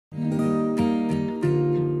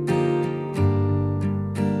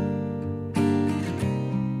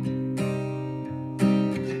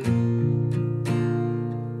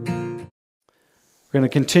We're going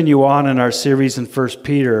to continue on in our series in 1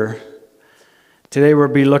 Peter. Today we'll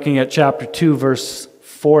be looking at chapter 2, verse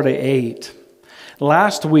 4 to 8.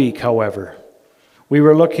 Last week, however, we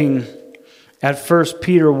were looking at 1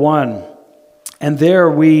 Peter 1, and there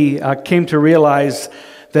we came to realize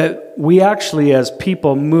that we actually, as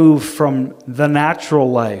people, move from the natural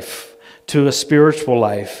life to a spiritual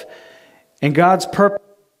life. And God's purpose,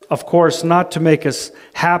 of course, not to make us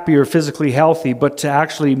happy or physically healthy, but to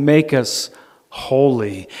actually make us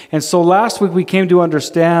holy. And so last week we came to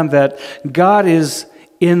understand that God is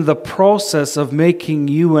in the process of making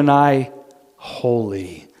you and I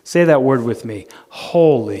holy. Say that word with me,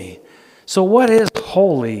 holy. So what is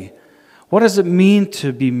holy? What does it mean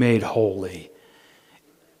to be made holy?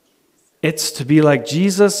 It's to be like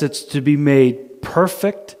Jesus. It's to be made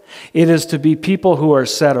perfect. It is to be people who are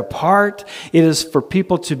set apart. It is for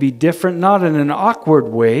people to be different, not in an awkward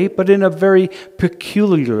way, but in a very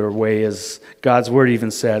peculiar way, as God's word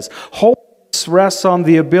even says. Holiness rests on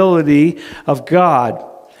the ability of God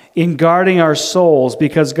in guarding our souls,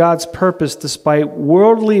 because God's purpose, despite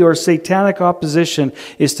worldly or satanic opposition,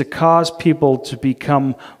 is to cause people to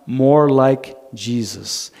become more like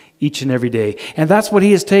Jesus each and every day. And that's what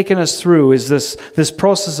he has taken us through, is this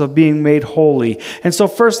process of being made holy. And so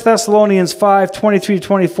 1 Thessalonians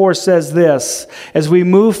 5:23-24 says this: as we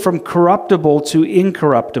move from corruptible to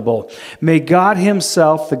incorruptible, may God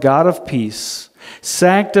himself, the God of peace,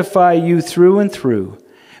 sanctify you through and through.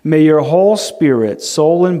 May your whole spirit,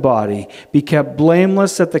 soul, and body be kept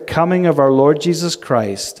blameless at the coming of our Lord Jesus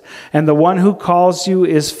Christ. And the one who calls you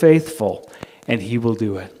is faithful, and he will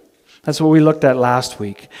do it. That's what we looked at last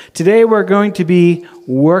week. Today we're going to be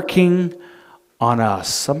working on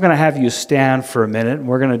us. I'm going to have you stand for a minute, and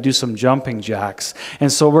we're going to do some jumping jacks.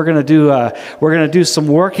 And so we're going to do some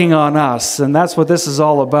working on us, and that's what this is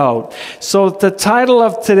all about. So the title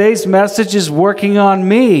of today's message is Working on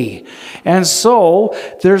Me. And so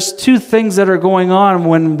there's two things that are going on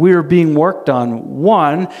when we're being worked on.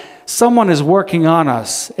 One, someone is working on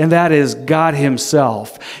us, and that is God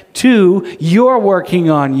himself. Two, you're working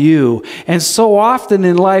on you. And so often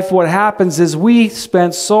in life what happens is we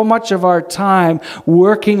spend so much of our time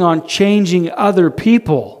working on changing other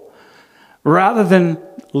people rather than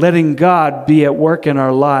letting God be at work in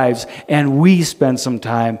our lives, and we spend some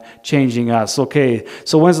time changing us. Okay,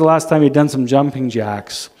 so when's the last time you've done some jumping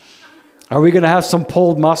jacks? Are we going to have some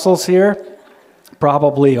pulled muscles here?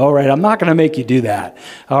 Probably. All right, I'm not going to make you do that.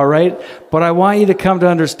 All right? But I want you to come to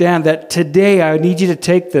understand that today I need you to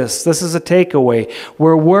take this. This is a takeaway.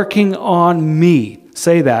 We're working on me.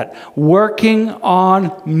 Say that. Working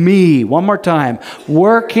on me. One more time.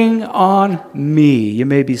 Working on me. You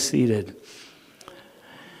may be seated.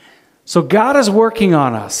 So God is working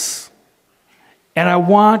on us. And I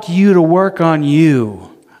want you to work on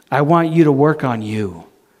you. I want you to work on you,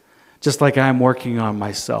 just like I'm working on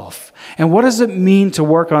myself. And what does it mean to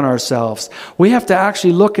work on ourselves? We have to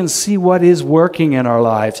actually look and see what is working in our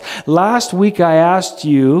lives. Last week I asked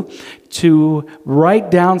you to write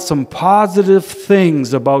down some positive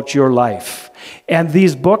things about your life. And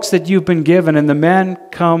these books that you've been given, and the men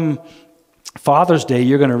come Father's Day,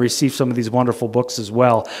 you're going to receive some of these wonderful books as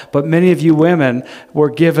well. But many of you women were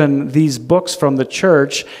given these books from the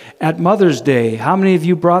church at Mother's Day. How many of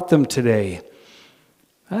you brought them today?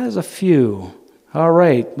 There's a few. All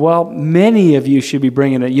right. Well, many of you should be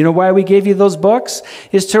bringing it. You know why we gave you those books?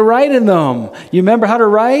 Is to write in them. You remember how to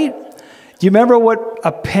write? Do you remember what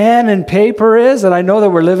a pen and paper is? And I know that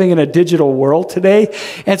we're living in a digital world today.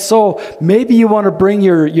 And so maybe you want to bring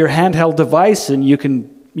your handheld device, and you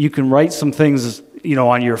can write some things,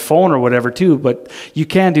 on your phone or whatever too, but you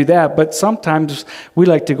can do that. But sometimes we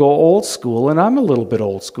like to go old school, and I'm a little bit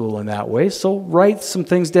old school in that way. So write some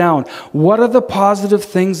things down. What are the positive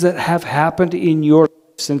things that have happened in your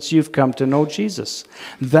life since you've come to know Jesus?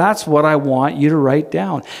 That's what I want you to write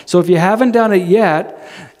down. So if you haven't done it yet,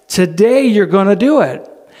 today you're going to do it.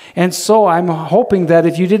 And so I'm hoping that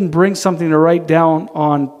if you didn't bring something to write down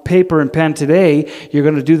on paper and pen today, you're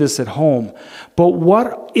going to do this at home. But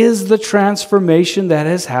what is the transformation that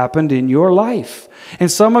has happened in your life?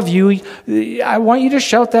 And some of you, I want you to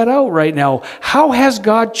shout that out right now. How has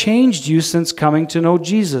God changed you since coming to know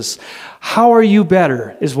Jesus? How are you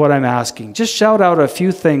better is what I'm asking. Just shout out a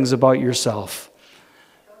few things about yourself.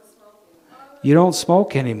 You don't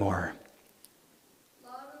smoke anymore.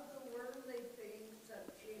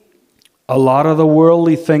 A lot of the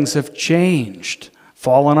worldly things have changed,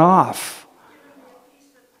 fallen off.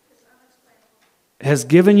 Has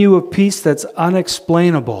given you a peace that's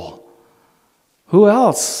unexplainable. Who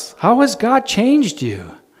else? How has God changed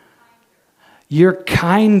you? You're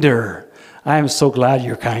kinder. I am so glad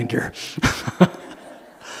you're kinder.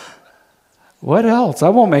 What else? I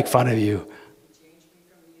won't make fun of you.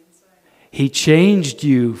 He changed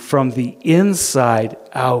you from the inside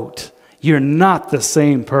out. You're not the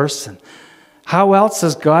same person. How else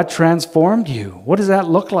has God transformed you? What does that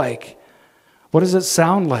look like? What does it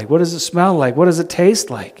sound like? What does it smell like? What does it taste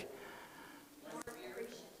like?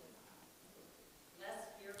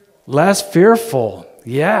 Less fearful.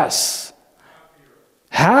 Yes.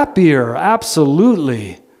 Happier.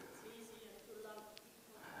 Absolutely.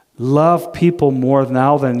 Love people more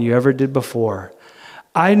now than you ever did before.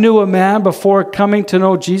 I knew a man before coming to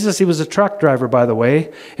know Jesus. He was a truck driver, by the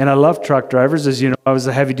way. And I love truck drivers. As you know, I was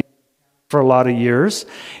a heavy duty for a lot of years.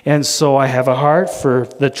 And so I have a heart for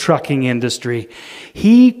the trucking industry.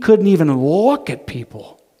 He couldn't even look at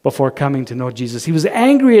people before coming to know Jesus. He was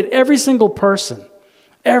angry at every single person.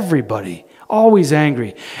 Everybody. Always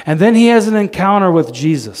angry. And then he has an encounter with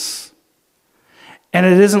Jesus. And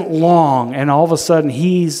it isn't long. And all of a sudden,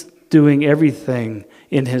 he's doing everything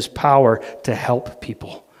in his power to help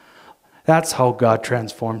people. That's how God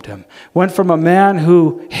transformed him. Went from a man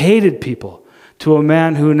who hated people to a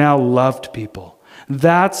man who now loved people.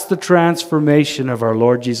 That's the transformation of our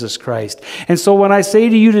Lord Jesus Christ. And so when I say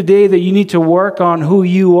to you today that you need to work on who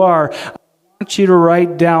you are, I want you to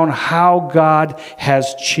write down how God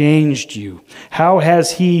has changed you. How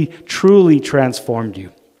has he truly transformed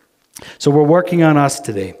you? So we're working on us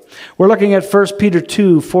today. We're looking at 1 Peter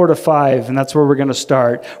 2, 4-5, and that's where we're going to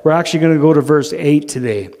start. We're actually going to go to verse 8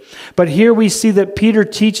 today. But here we see that Peter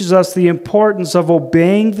teaches us the importance of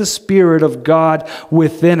obeying the Spirit of God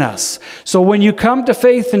within us. So when you come to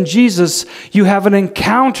faith in Jesus, you have an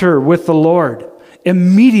encounter with the Lord.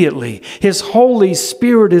 Immediately, his Holy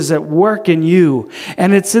Spirit is at work in you.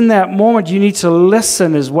 And it's in that moment you need to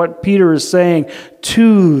listen, is what Peter is saying,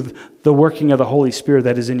 to the working of the Holy Spirit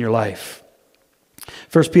that is in your life.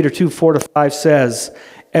 1 Peter 2, 4-5 says,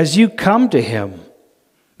 as you come to him,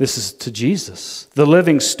 this is to Jesus, the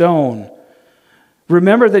living stone,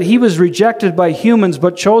 remember that he was rejected by humans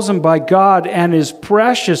but chosen by God and is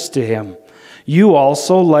precious to him. You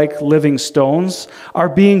also, like living stones, are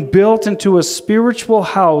being built into a spiritual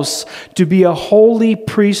house to be a holy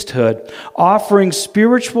priesthood, offering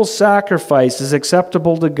spiritual sacrifices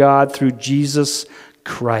acceptable to God through Jesus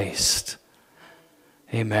Christ.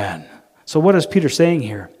 Amen. So what is Peter saying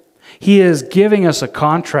here? He is giving us a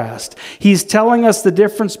contrast. He's telling us the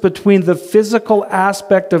difference between the physical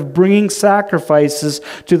aspect of bringing sacrifices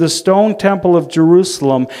to the stone temple of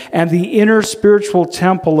Jerusalem and the inner spiritual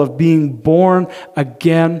temple of being born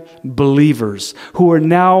again believers who are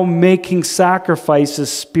now making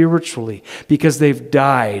sacrifices spiritually because they've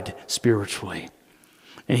died spiritually.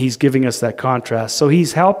 And he's giving us that contrast. So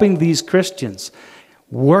he's helping these Christians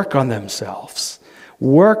work on themselves.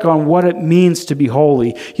 Work on what it means to be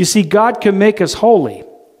holy. You see, God can make us holy,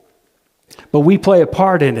 but we play a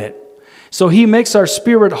part in it. So he makes our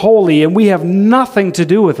spirit holy, and we have nothing to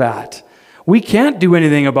do with that. We can't do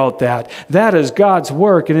anything about that. That is God's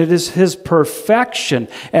work, and it is his perfection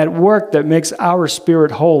at work that makes our spirit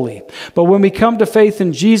holy. But when we come to faith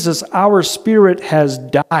in Jesus, our spirit has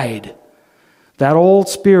died. That old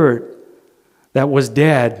spirit that was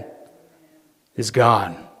dead is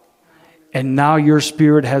gone. And now your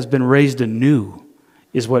spirit has been raised anew,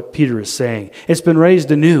 is what Peter is saying. It's been raised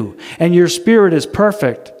anew. And your spirit is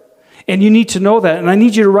perfect. And you need to know that. And I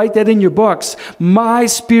need you to write that in your books. My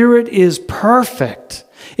spirit is perfect.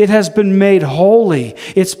 It has been made holy.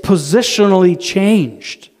 It's positionally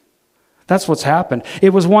changed. That's what's happened.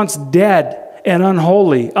 It was once dead and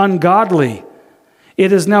unholy, ungodly.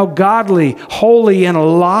 It is now godly, holy, and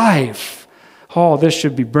alive. Oh, this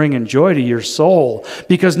should be bringing joy to your soul,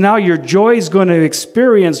 because now your joy is going to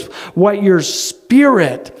experience what your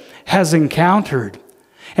spirit has encountered.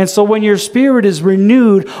 And so when your spirit is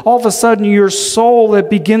renewed, all of a sudden your soul, it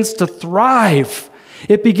begins to thrive.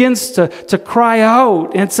 It begins to cry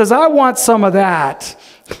out and it says, I want some of that.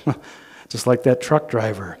 Just like that truck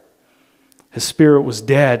driver. His spirit was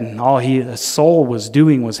dead and all his soul was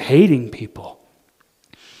doing was hating people.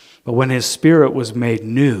 But when his spirit was made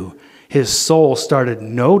new, his soul started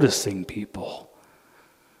noticing people.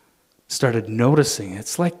 Started noticing.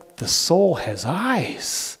 It's like the soul has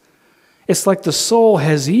eyes. It's like the soul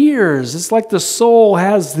has ears. It's like the soul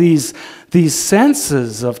has these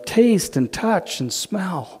senses of taste and touch and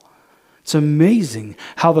smell. It's amazing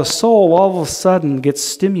how the soul all of a sudden gets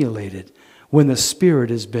stimulated when the spirit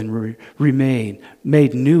has been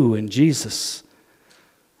made new in Jesus.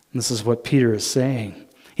 And this is what Peter is saying.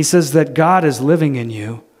 He says that God is living in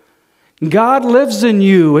you. God lives in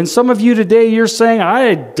you. And some of you today, you're saying,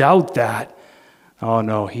 I doubt that. Oh,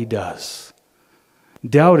 no, he does.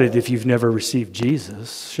 Doubt it if you've never received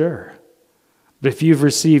Jesus, sure. But if you've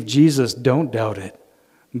received Jesus, don't doubt it.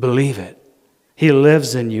 Believe it. He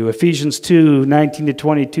lives in you. Ephesians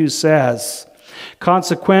 2:19-22 says,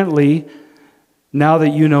 consequently, now that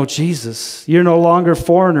you know Jesus, you're no longer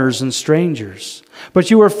foreigners and strangers,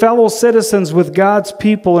 but you are fellow citizens with God's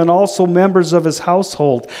people and also members of his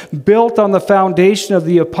household, built on the foundation of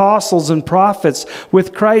the apostles and prophets,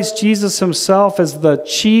 with Christ Jesus himself as the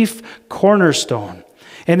chief cornerstone.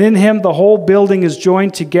 And in him the whole building is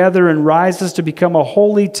joined together and rises to become a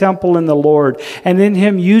holy temple in the Lord. And in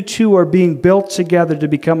him you two are being built together to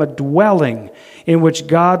become a dwelling in which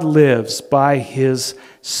God lives by his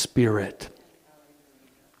Spirit.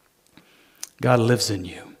 God lives in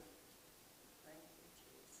you.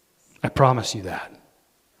 I promise you that.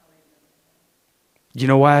 Do you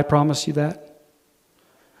know why I promise you that?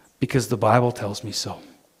 Because the Bible tells me so.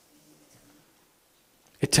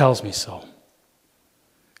 It tells me so.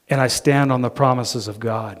 And I stand on the promises of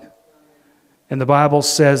God. And the Bible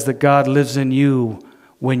says that God lives in you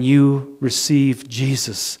when you receive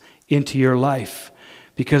Jesus into your life.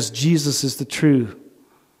 Because Jesus is the truth,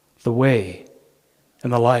 the way,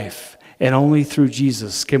 and the life. And only through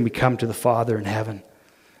Jesus can we come to the Father in heaven.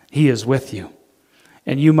 He is with you.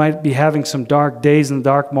 And you might be having some dark days and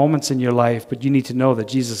dark moments in your life, but you need to know that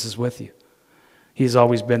Jesus is with you. He's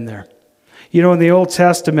always been there. You know, in the Old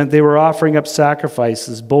Testament, they were offering up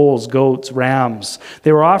sacrifices, bulls, goats, rams.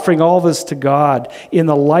 They were offering all this to God in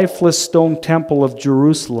the lifeless stone temple of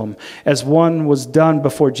Jerusalem, as one was done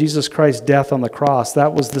before Jesus Christ's death on the cross.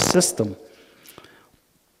 That was the system.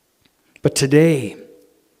 But today,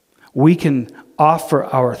 we can offer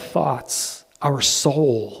our thoughts, our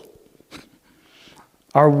soul,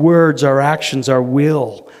 our words, our actions, our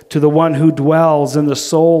will to the one who dwells in the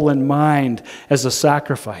soul and mind as a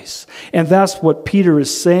sacrifice. And that's what Peter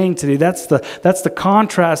is saying today. That's the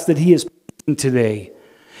contrast that he is painting today,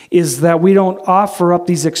 is that we don't offer up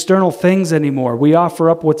these external things anymore. We offer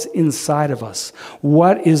up what's inside of us.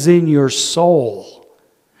 What is in your soul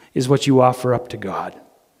is what you offer up to God.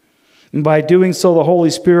 And by doing so, the Holy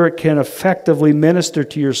Spirit can effectively minister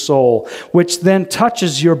to your soul, which then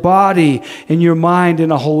touches your body and your mind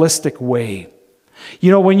in a holistic way.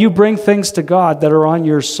 You know, when you bring things to God that are on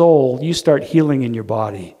your soul, you start healing in your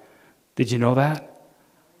body. Did you know that?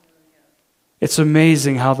 It's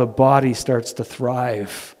amazing how the body starts to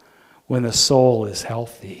thrive when the soul is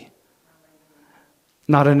healthy.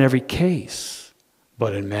 Not in every case,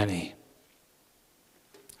 but in many.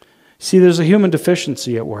 See, there's a human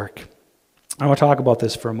deficiency at work. I want to talk about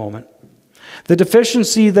this for a moment. The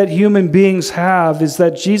deficiency that human beings have is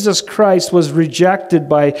that Jesus Christ was rejected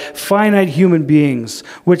by finite human beings,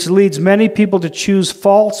 which leads many people to choose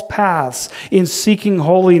false paths in seeking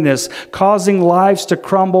holiness, causing lives to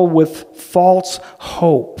crumble with false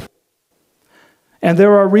hope. And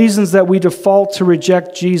there are reasons that we default to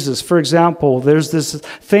reject Jesus. For example, there's this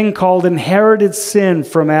thing called inherited sin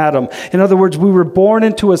from Adam. In other words, we were born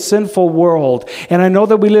into a sinful world. And I know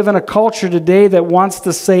that we live in a culture today that wants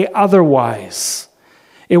to say otherwise.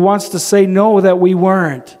 It wants to say, no, that we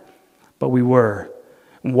weren't. But we were.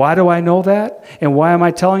 And why do I know that? And why am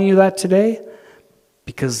I telling you that today?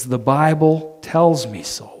 Because the Bible tells me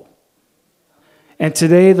so. And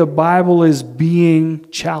today the Bible is being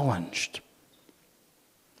challenged.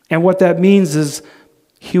 And what that means is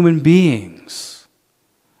human beings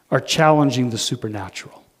are challenging the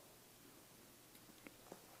supernatural.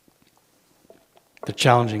 They're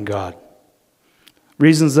challenging God.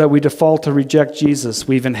 Reasons that we default to reject Jesus.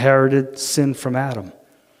 We've inherited sin from Adam.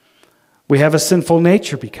 We have a sinful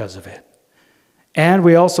nature because of it. And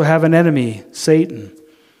we also have an enemy, Satan,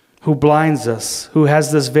 who blinds us, who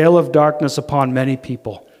has this veil of darkness upon many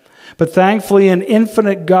people. But thankfully, an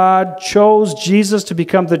infinite God chose Jesus to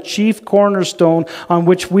become the chief cornerstone on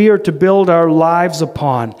which we are to build our lives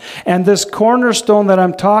upon. And this cornerstone that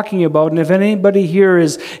I'm talking about, and if anybody here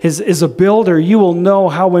is a builder, you will know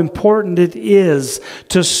how important it is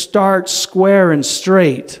to start square and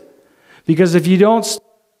straight. Because if you don't start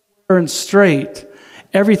square and straight,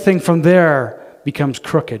 everything from there becomes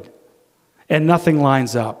crooked and nothing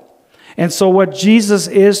lines up. And so what Jesus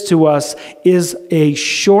is to us is a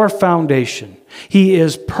sure foundation. He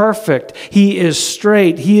is perfect. He is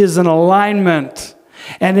straight. He is in alignment.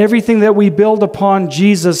 And everything that we build upon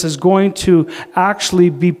Jesus is going to actually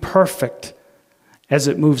be perfect as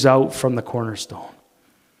it moves out from the cornerstone.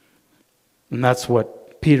 And that's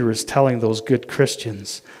what Peter is telling those good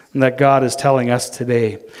Christians, and that God is telling us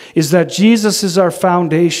today, is that Jesus is our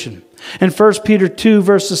foundation. And 1 Peter 2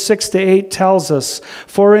 verses 6 to 8 tells us,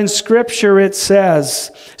 for in Scripture it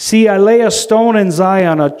says, see, I lay a stone in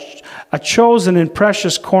Zion, a chosen and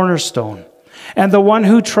precious cornerstone. and the one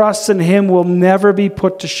who trusts in him will never be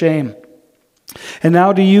put to shame. And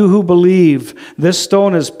now to you who believe, this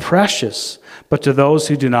stone is precious, but to those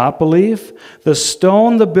who do not believe, the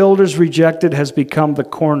stone the builders rejected has become the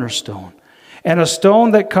cornerstone, and a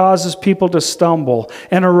stone that causes people to stumble,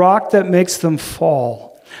 and a rock that makes them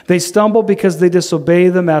fall. They stumble because they disobey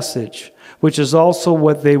the message, which is also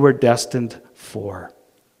what they were destined for.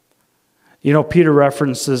 You know, Peter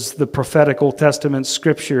references the prophetic Old Testament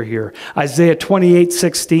scripture here. Isaiah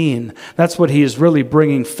 28:16. That's what he is really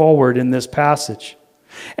bringing forward in this passage.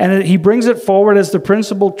 And he brings it forward as the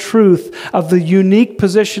principal truth of the unique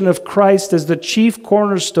position of Christ as the chief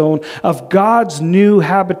cornerstone of God's new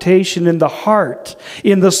habitation in the heart,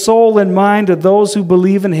 in the soul and mind of those who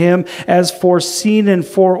believe in him as foreseen and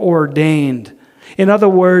foreordained. In other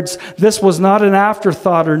words, this was not an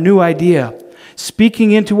afterthought or new idea.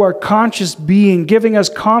 Speaking into our conscious being, giving us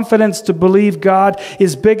confidence to believe God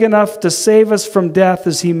is big enough to save us from death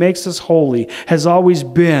as he makes us holy, has always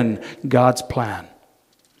been God's plan.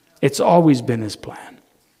 It's always been his plan.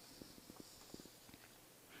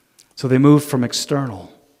 So they moved from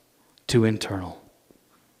external to internal.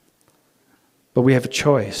 But we have a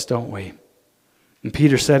choice, don't we? And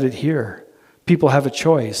Peter said it here. People have a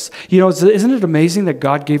choice. You know, isn't it amazing that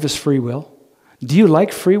God gave us free will? Do you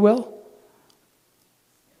like free will?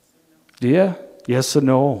 Do you? Yes or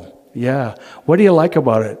no? Yeah. What do you like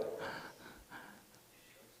about it?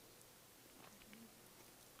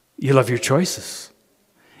 You love your choices.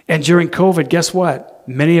 And during COVID, guess what?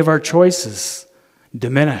 Many of our choices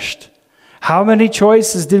diminished. How many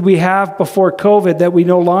choices did we have before COVID that we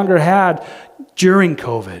no longer had during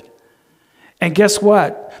COVID? And guess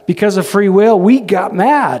what? Because of free will, we got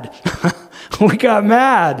mad. We got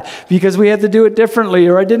mad because we had to do it differently,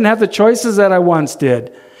 or I didn't have the choices that I once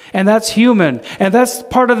did. And that's human. And that's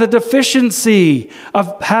part of the deficiency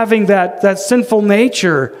of having that sinful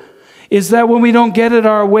nature, is that when we don't get it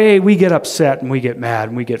our way, we get upset and we get mad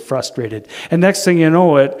and we get frustrated. And next thing you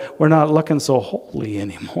know it, we're not looking so holy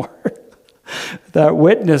anymore. That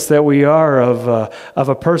witness that we are of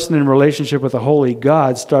a person in relationship with a holy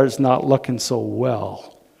God starts not looking so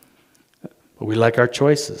well. But we like our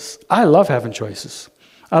choices. I love having choices.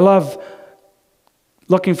 I love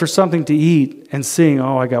looking for something to eat and seeing,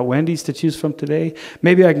 oh, I got Wendy's to choose from today.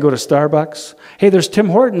 Maybe I can go to Starbucks. Hey, there's Tim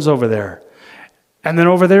Hortons over there. And then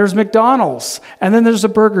over there's McDonald's. And then there's a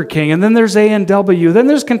Burger King. And then there's A&W. Then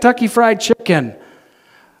there's Kentucky Fried Chicken.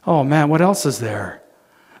 Oh, man, what else is there?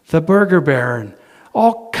 The Burger Baron.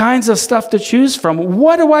 All kinds of stuff to choose from.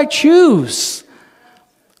 What do I choose?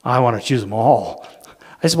 I want to choose them all.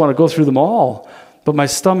 I just want to go through them all. But my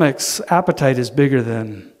stomach's appetite is bigger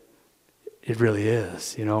than it really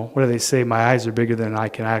is. You know, what do they say? My eyes are bigger than I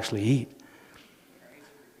can actually eat.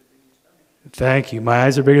 Thank you. My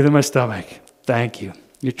eyes are bigger than my stomach. Thank you.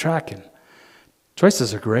 You're tracking.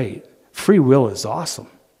 Choices are great. Free will is awesome.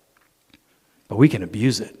 But we can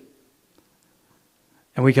abuse it.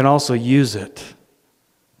 And we can also use it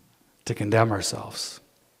to condemn ourselves.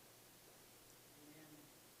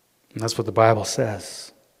 And that's what the Bible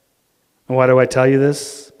says. And why do I tell you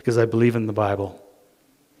this? Because I believe in the Bible.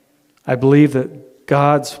 I believe that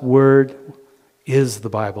God's Word is the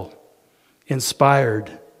Bible,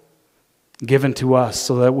 inspired, given to us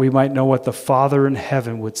so that we might know what the Father in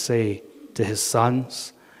heaven would say to his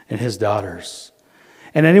sons and his daughters.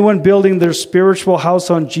 And anyone building their spiritual house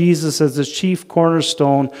on Jesus as the chief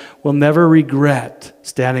cornerstone will never regret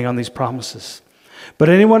standing on these promises. But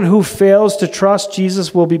anyone who fails to trust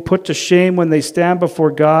Jesus will be put to shame when they stand before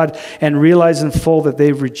God and realize in full that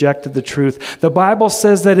they've rejected the truth. The Bible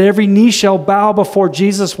says that every knee shall bow before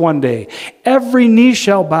Jesus one day. Every knee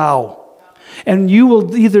shall bow. And you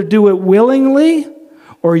will either do it willingly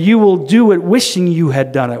or you will do it wishing you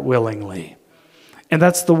had done it willingly. And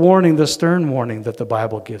that's the warning, the stern warning that the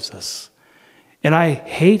Bible gives us. And I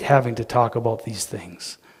hate having to talk about these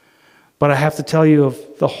things. But I have to tell you of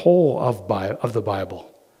the whole of the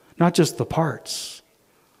Bible. Not just the parts,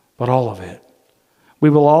 but all of it.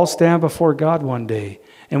 We will all stand before God one day,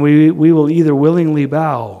 and we will either willingly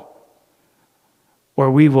bow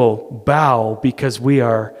or we will bow because we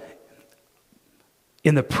are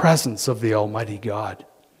in the presence of the Almighty God.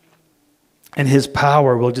 And his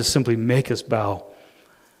power will just simply make us bow.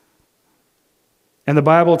 And the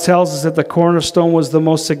Bible tells us that the cornerstone was the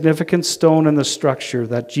most significant stone in the structure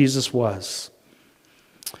that Jesus was.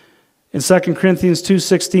 In 2 Corinthians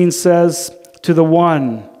 2:16 says, to the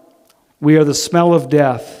one, we are the smell of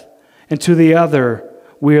death, and to the other,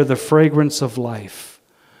 we are the fragrance of life.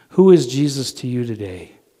 Who is Jesus to you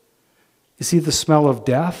today? Is he the smell of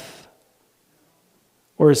death?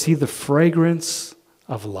 Or is he the fragrance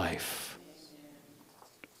of life?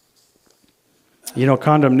 You know,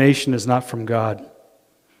 condemnation is not from God.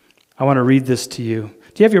 I want to read this to you.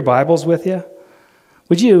 Do you have your Bibles with you?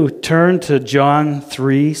 Would you turn to John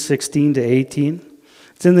 3:16-18?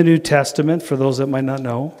 It's in the New Testament for those that might not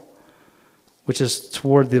know, which is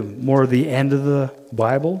toward the end of the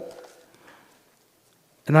Bible.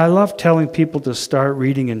 And I love telling people to start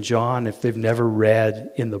reading in John if they've never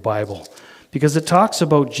read in the Bible, because it talks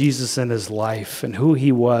about Jesus and his life and who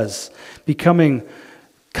he was, coming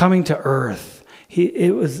to earth.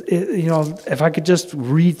 If I could just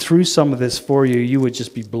read through some of this for you, you would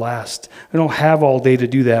just be blessed. I don't have all day to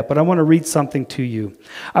do that, but I want to read something to you.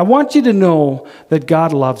 I want you to know that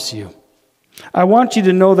God loves you. I want you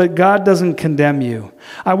to know that God doesn't condemn you.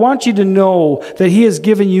 I want you to know that he has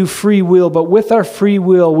given you free will, but with our free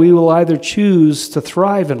will, we will either choose to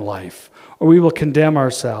thrive in life or we will condemn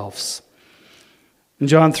ourselves. And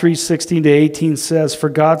John 3:16-18 says, "For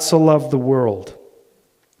God so loved the world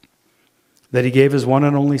that he gave his one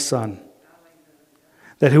and only Son,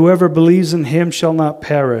 that whoever believes in him shall not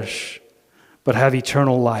perish, but have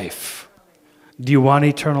eternal life." Do you want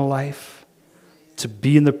eternal life? To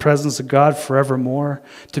be in the presence of God forevermore?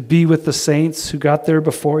 To be with the saints who got there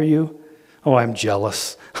before you? Oh, I'm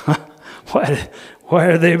jealous. Why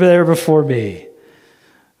are they there before me?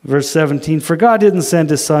 Verse 17, "For God didn't send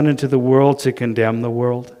his Son into the world to condemn the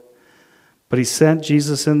world, but he sent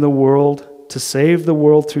Jesus in the world to save the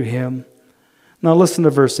world through him." Now listen to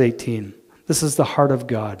verse 18. This is the heart of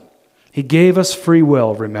God. He gave us free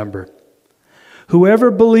will, remember. Whoever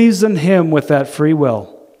believes in him with that free will,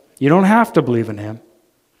 you don't have to believe in him.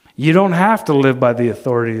 You don't have to live by the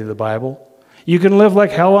authority of the Bible. You can live like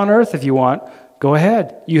hell on earth if you want. Go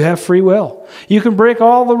ahead. You have free will. You can break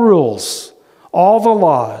all the rules, all the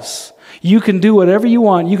laws. You can do whatever you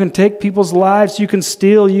want. You can take people's lives. You can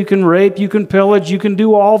steal. You can rape. You can pillage. You can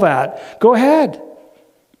do all that. Go ahead.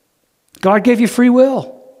 God gave you free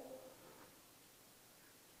will.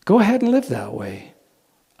 Go ahead and live that way.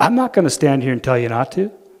 I'm not going to stand here and tell you not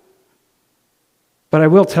to. But I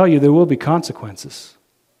will tell you there will be consequences.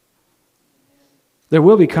 There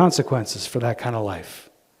will be consequences for that kind of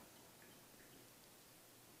life.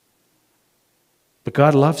 But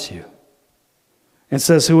God loves you. And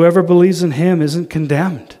says whoever believes in him isn't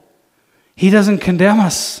condemned. He doesn't condemn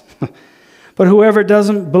us. But whoever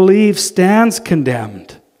doesn't believe stands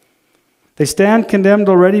condemned. They stand condemned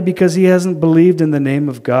already because he hasn't believed in the name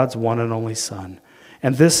of God's one and only Son.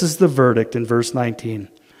 And this is the verdict in verse 19.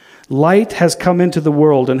 Light has come into the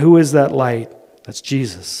world, and who is that light? That's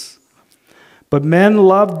Jesus. But men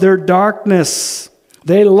loved their darkness.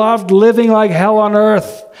 They loved living like hell on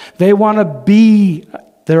earth. They want to be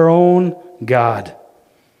their own God.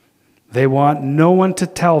 They want no one to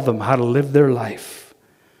tell them how to live their life.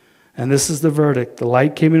 And this is the verdict. The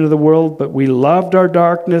light came into the world, but we loved our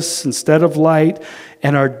darkness instead of light,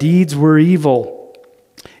 and our deeds were evil.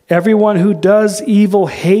 Everyone who does evil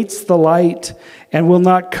hates the light and will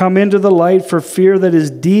not come into the light for fear that his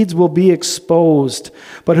deeds will be exposed.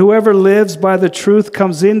 But whoever lives by the truth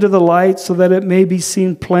comes into the light so that it may be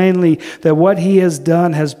seen plainly that what he has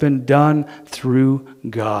done has been done through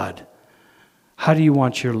God. How do you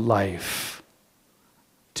want your life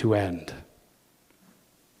to end?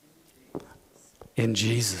 In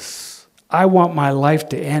Jesus. I want my life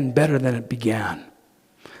to end better than it began.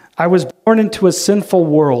 I was born into a sinful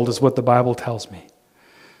world, is what the Bible tells me.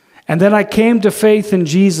 And then I came to faith in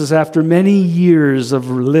Jesus after many years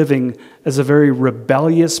of living as a very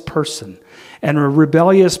rebellious person. And a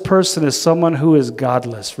rebellious person is someone who is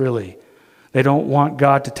godless, really. They don't want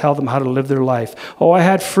God to tell them how to live their life. Oh, I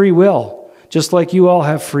had free will, just like you all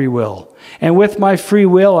have free will. And with my free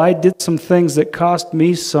will, I did some things that cost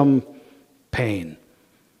me some pain,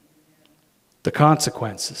 the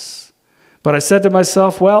consequences. But I said to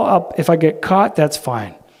myself, well, if I get caught, that's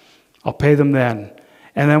fine. I'll pay them then.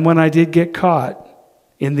 And then when I did get caught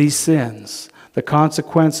in these sins, the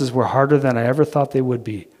consequences were harder than I ever thought they would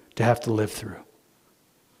be to have to live through.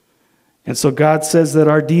 And so God says that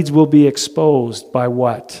our deeds will be exposed by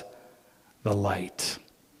what? The light.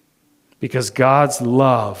 Because God's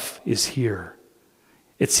love is here.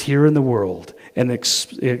 It's here in the world. And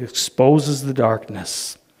it exposes the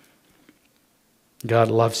darkness. God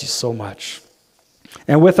loves you so much.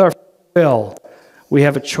 And with our will, we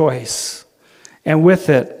have a choice. And with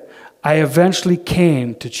it, I eventually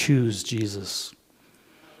came to choose Jesus.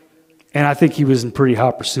 And I think he was in pretty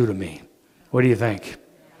hot pursuit of me. What do you think?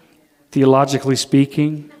 Theologically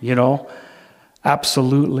speaking,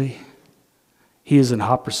 absolutely. He is in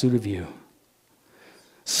hot pursuit of you.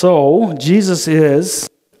 So, Jesus is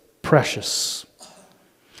precious.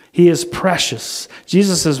 He is precious.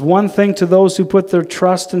 Jesus is one thing to those who put their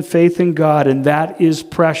trust and faith in God, and that is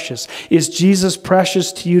precious. Is Jesus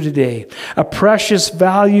precious to you today? A precious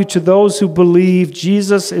value to those who believe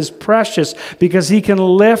Jesus is precious because He can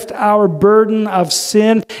lift our burden of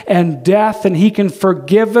sin and death, and He can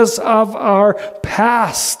forgive us of our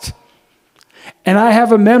past. And I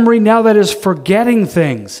have a memory now that is forgetting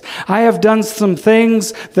things. I have done some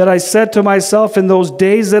things that I said to myself in those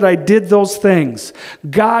days that I did those things.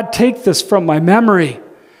 God, take this from my memory.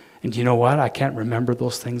 And you know what? I can't remember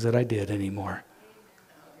those things that I did anymore.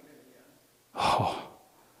 Oh,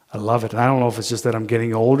 I love it. I don't know if it's just that I'm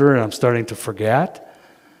getting older and I'm starting to forget.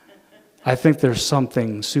 I think there's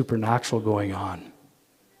something supernatural going on.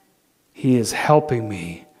 He is helping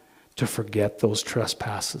me to forget those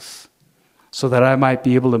trespasses, so that I might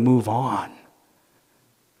be able to move on.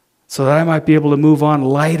 So that I might be able to move on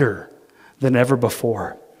lighter than ever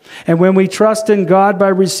before. And when we trust in God by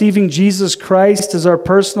receiving Jesus Christ as our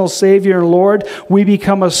personal Savior and Lord, we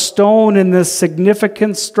become a stone in this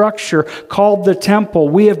significant structure called the temple.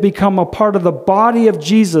 We have become a part of the body of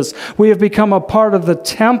Jesus. We have become a part of the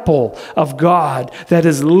temple of God that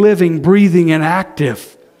is living, breathing, and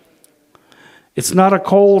active. It's not a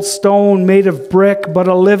cold stone made of brick, but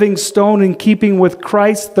a living stone in keeping with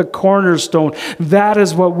Christ, the cornerstone. That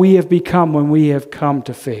is what we have become when we have come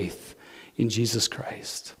to faith in Jesus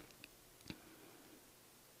Christ.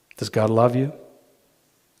 Does God love you?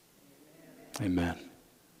 Amen.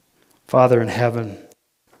 Father in heaven,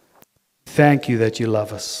 thank you that you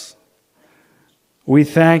love us. We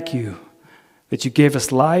thank you that you gave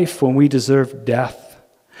us life when we deserved death.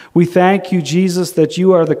 We thank you, Jesus, that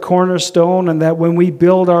you are the cornerstone and that when we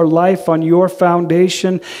build our life on your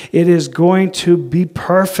foundation, it is going to be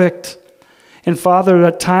perfect. And Father,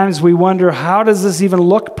 at times we wonder, how does this even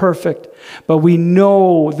look perfect? But we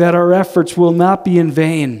know that our efforts will not be in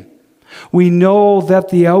vain. We know that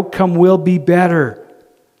the outcome will be better.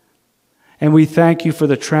 And we thank you for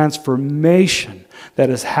the transformation that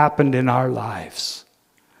has happened in our lives.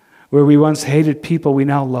 Where we once hated people, we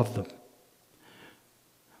now love them.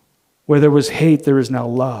 Where there was hate, there is now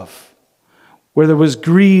love. Where there was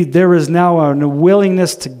greed, there is now a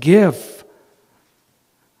willingness to give.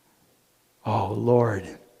 Oh,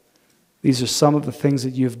 Lord, these are some of the things that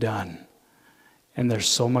you've done. And there's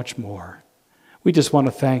so much more. We just want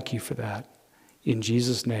to thank you for that. In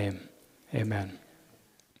Jesus' name, amen.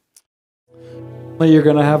 Well, you're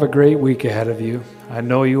going to have a great week ahead of you. I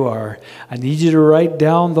know you are. I need you to write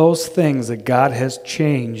down those things that God has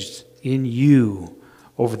changed in you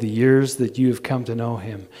over the years that you have come to know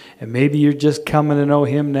Him. And maybe you're just coming to know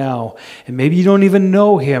Him now. And maybe you don't even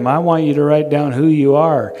know Him. I want you to write down who you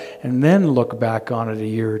are and then look back on it a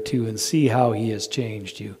year or two and see how He has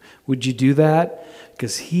changed you. Would you do that?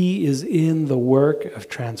 Because He is in the work of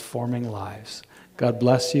transforming lives. God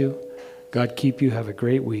bless you. God keep you. Have a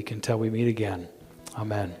great week until we meet again.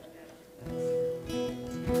 Amen.